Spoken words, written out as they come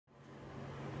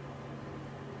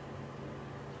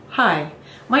Hi,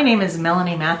 my name is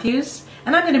Melanie Matthews,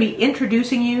 and I'm going to be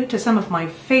introducing you to some of my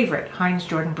favorite Heinz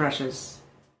Jordan brushes.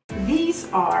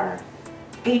 These are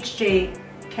Heinz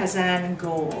Kazan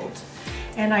Gold,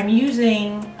 and I'm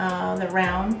using the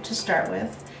round to start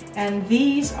with, and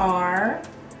these are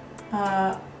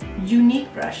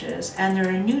unique brushes, and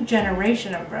they're a new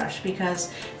generation of brush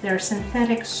because they're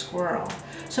synthetic squirrel.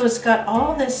 So it's got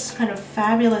all this kind of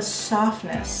fabulous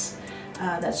softness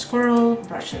that squirrel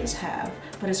brushes have,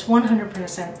 but it's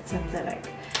 100%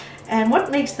 synthetic. And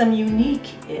what makes them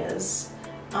unique is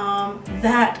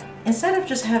that instead of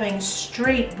just having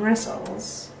straight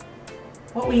bristles,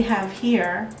 what we have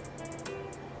here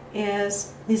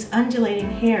is these undulating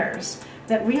hairs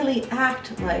that really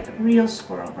act like real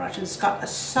squirrel brushes. It's got a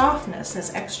softness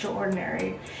that's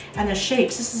extraordinary. And the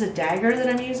shapes, this is a dagger that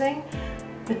I'm using.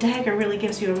 The dagger really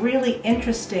gives you a really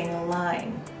interesting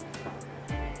line.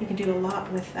 You can do a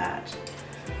lot with that.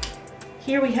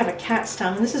 Here we have a cat's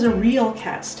tongue. This is a real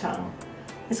cat's tongue.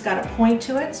 It's got a point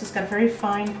to it, so it's got a very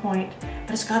fine point,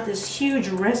 but it's got this huge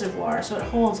reservoir, so it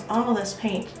holds all this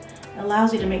paint. It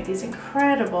allows you to make these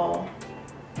incredible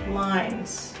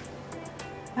lines.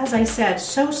 As I said,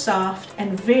 so soft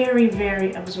and very,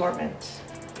 very absorbent.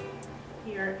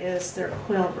 Here is their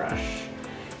quill brush.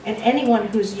 And anyone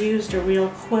who's used a real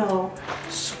quill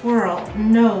squirrel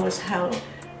knows how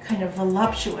kind of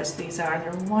voluptuous these are.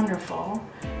 They're wonderful,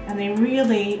 and they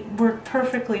really work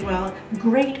perfectly well.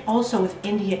 Great also with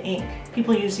India ink.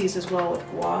 People use these as well with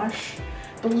gouache.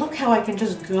 But look how I can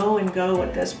just go and go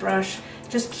with this brush. It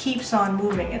just keeps on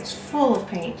moving. It's full of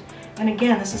paint. And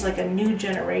again, this is like a new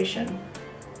generation.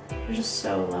 They're just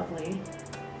so lovely.